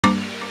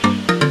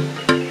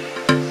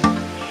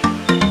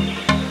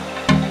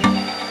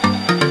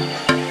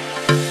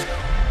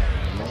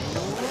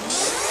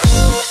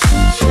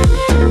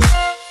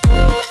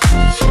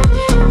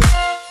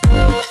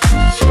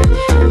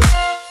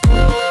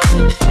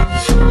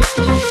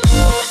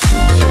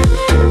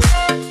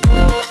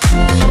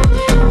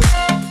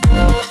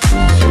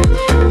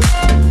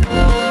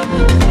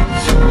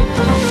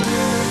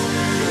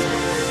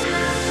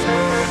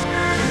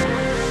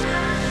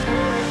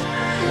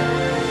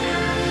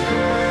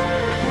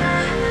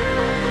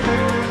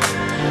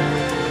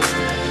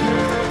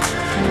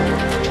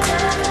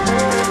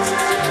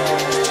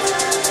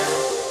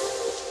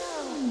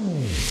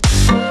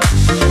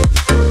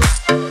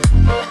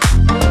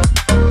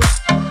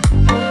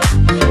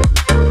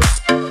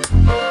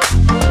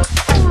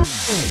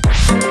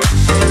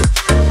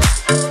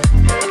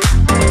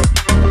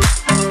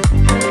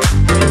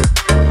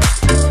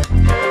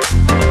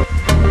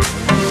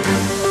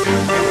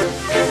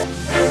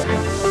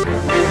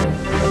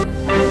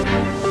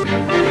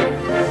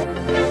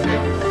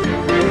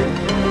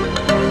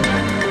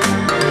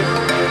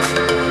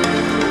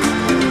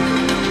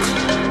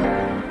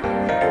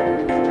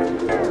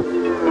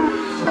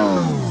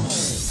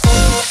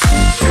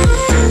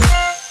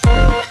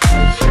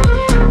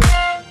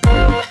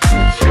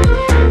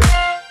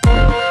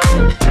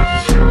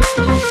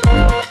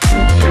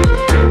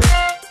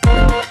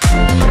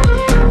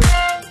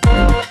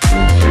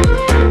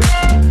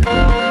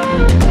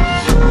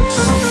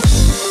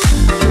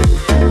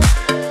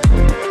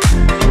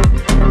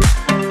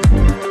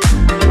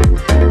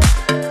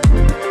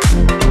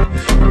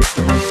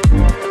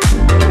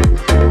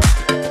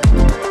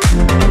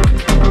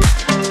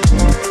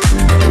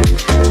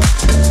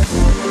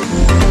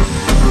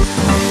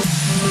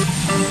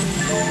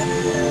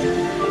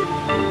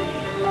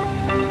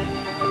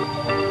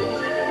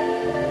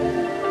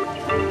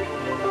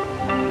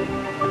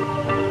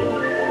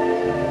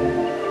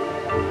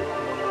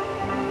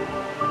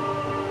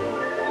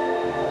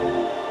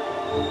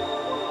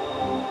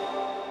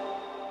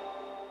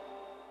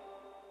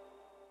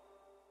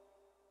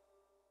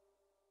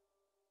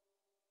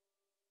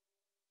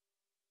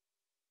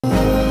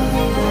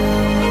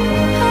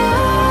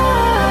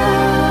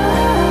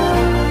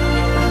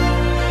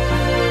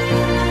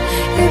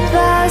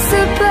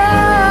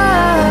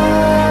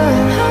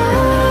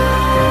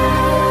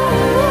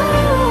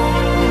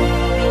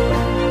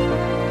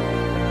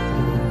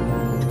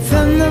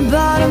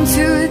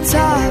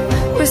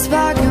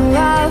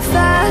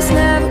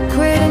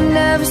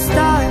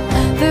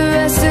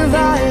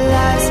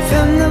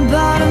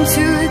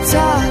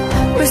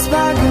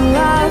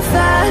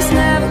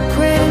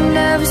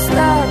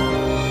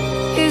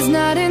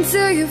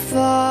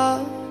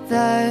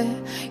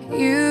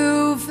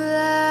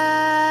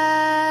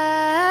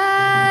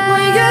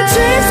your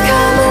dreams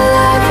come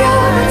alive,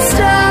 you're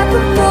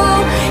unstoppable.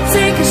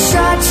 Take a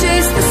shot,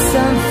 chase the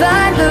sun,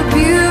 find the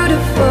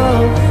beautiful.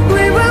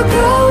 We will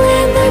go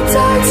in the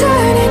dark,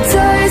 turning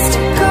dust to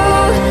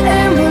gold,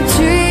 and we'll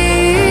dream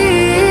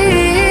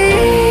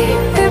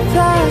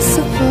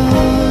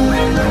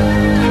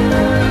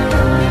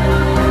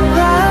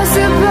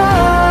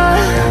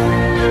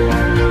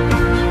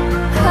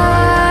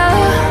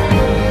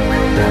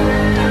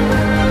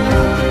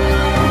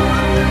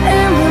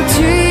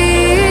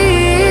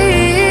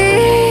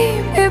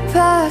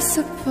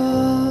impossible.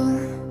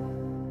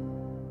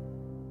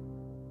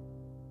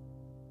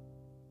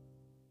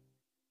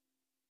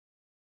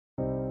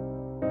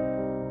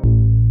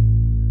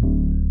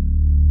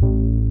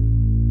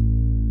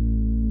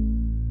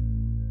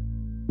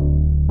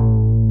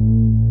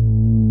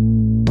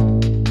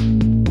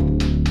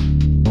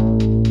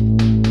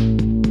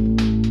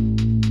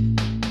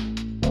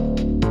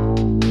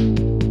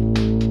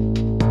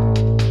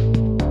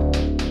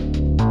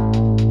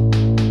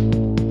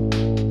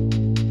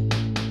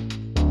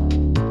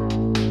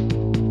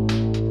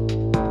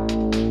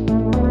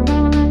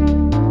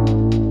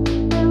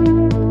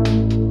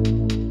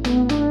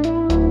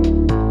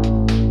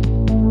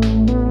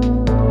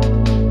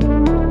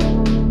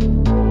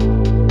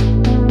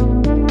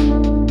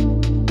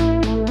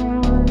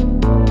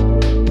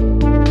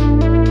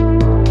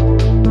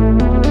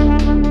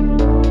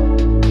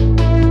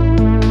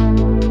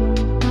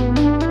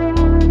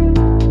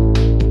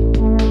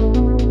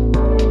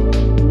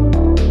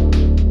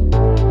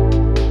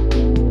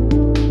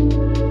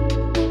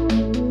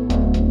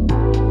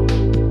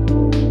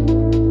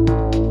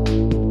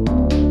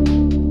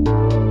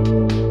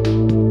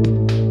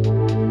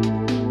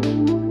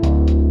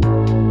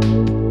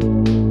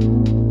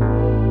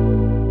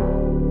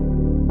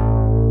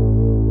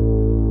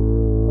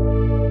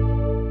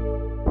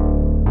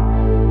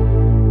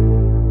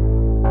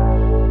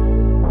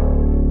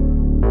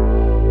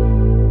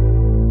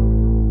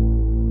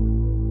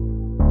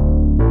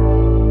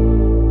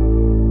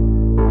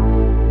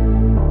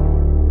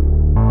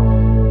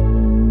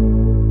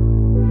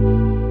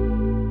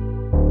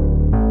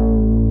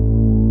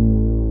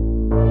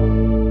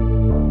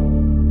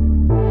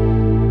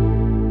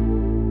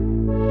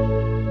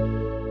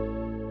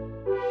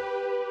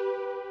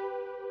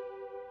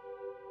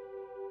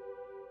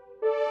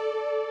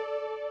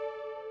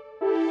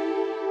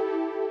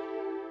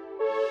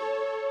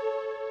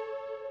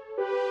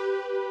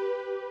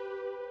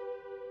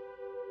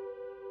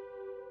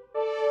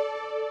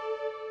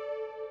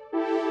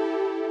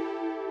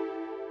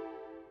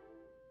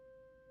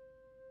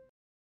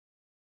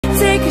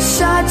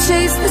 Shot,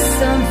 chase the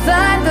sun,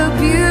 find the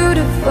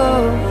beautiful.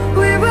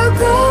 We will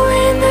go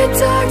in the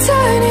dark,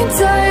 turning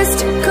dust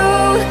to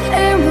gold,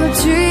 and we'll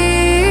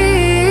dream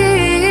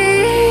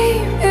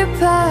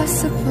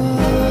impossible.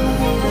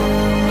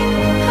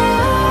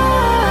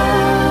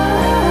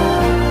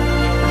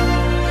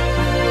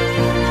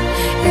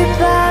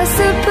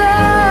 Impossible.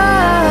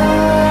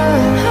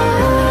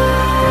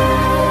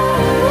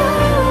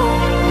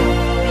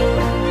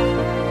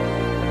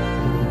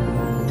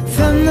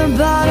 From the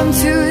bottom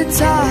to the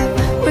top,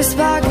 we're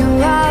sparking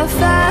wild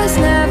fast.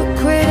 Never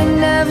quit and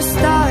never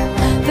stop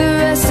the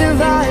rest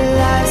of our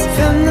lives.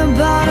 From the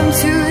bottom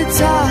to the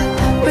top,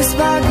 we're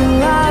sparking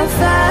wild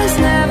fast.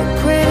 Never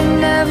quit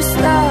and never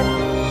stop.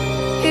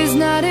 It's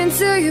not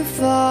until you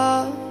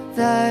fall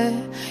that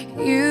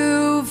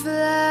you fly.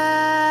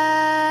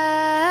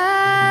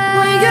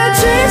 When your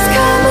dreams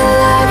come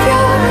alive,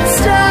 you're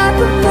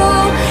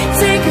unstoppable.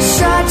 Take a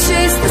shot,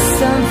 chase the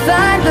sun,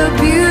 find the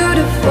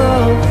beautiful.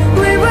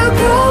 We will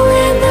go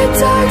in the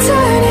dark,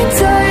 turning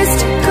dust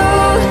to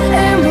gold,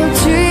 and we'll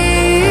dream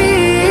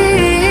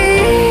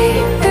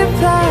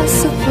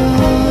impossible.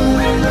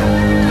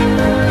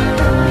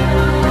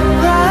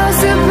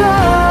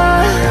 Possible.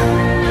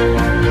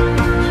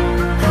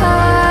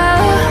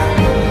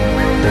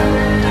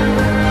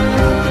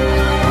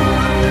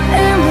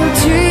 And we'll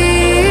dream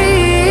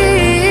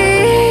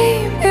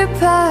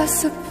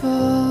impossible.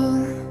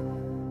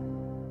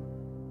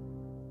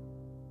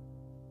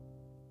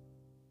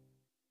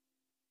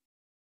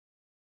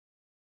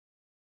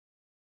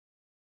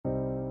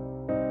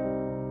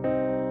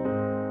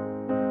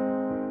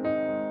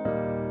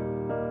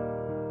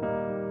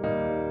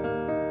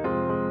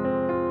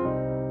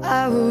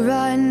 I will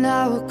run,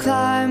 I will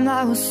climb,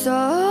 I will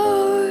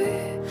soar.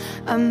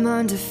 I'm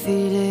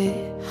undefeated,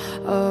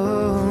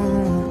 oh.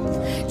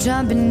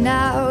 Jumping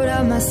out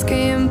of my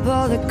skin,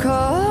 pull the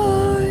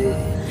cord.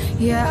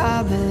 Yeah,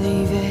 I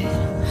believe it.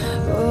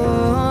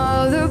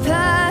 Oh, the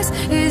past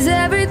is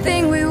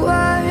everything we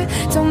were.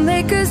 Don't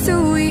make us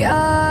who we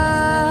are.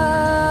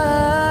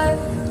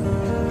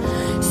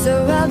 So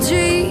I'll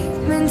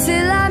dream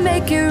until I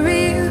make it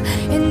real,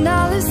 and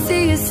all I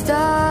see is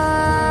stars.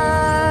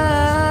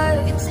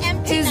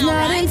 It's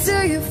not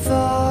until you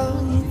fall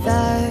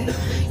that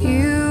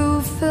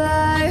you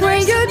fly.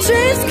 When your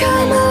dreams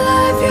come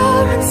alive,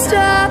 you're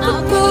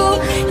unstoppable.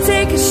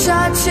 Take a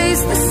shot,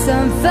 chase the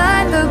sun,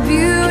 find the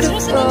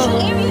beautiful.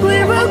 We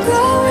will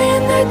go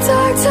in the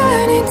dark,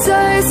 turning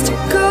dust to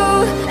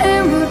gold,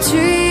 and we'll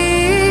dream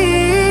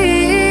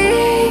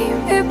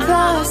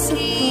impossible.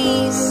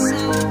 Okay, so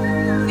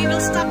we will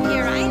stop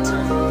here, right?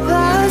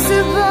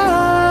 Possible.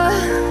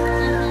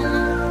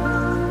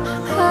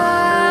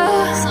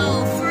 So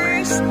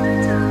first,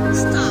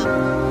 stop.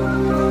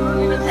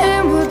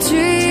 And we'll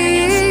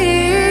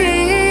dream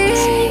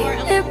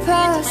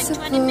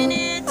impossible. Like 20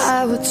 minutes.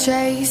 I will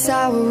chase,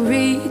 I will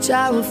reach,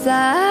 I will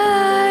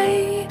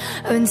fly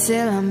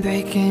until I'm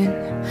breaking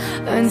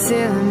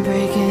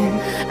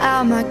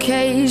out my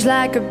cage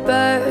like a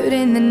bird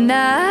in the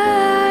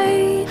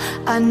night.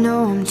 I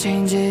know I'm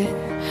changing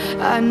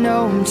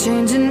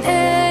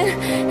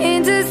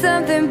into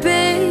something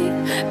big,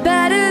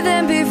 better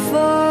than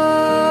before.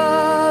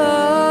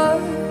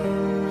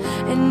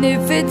 And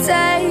if it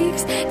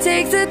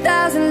takes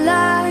 1,000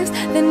 lives,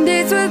 then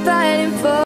it's worth fighting for.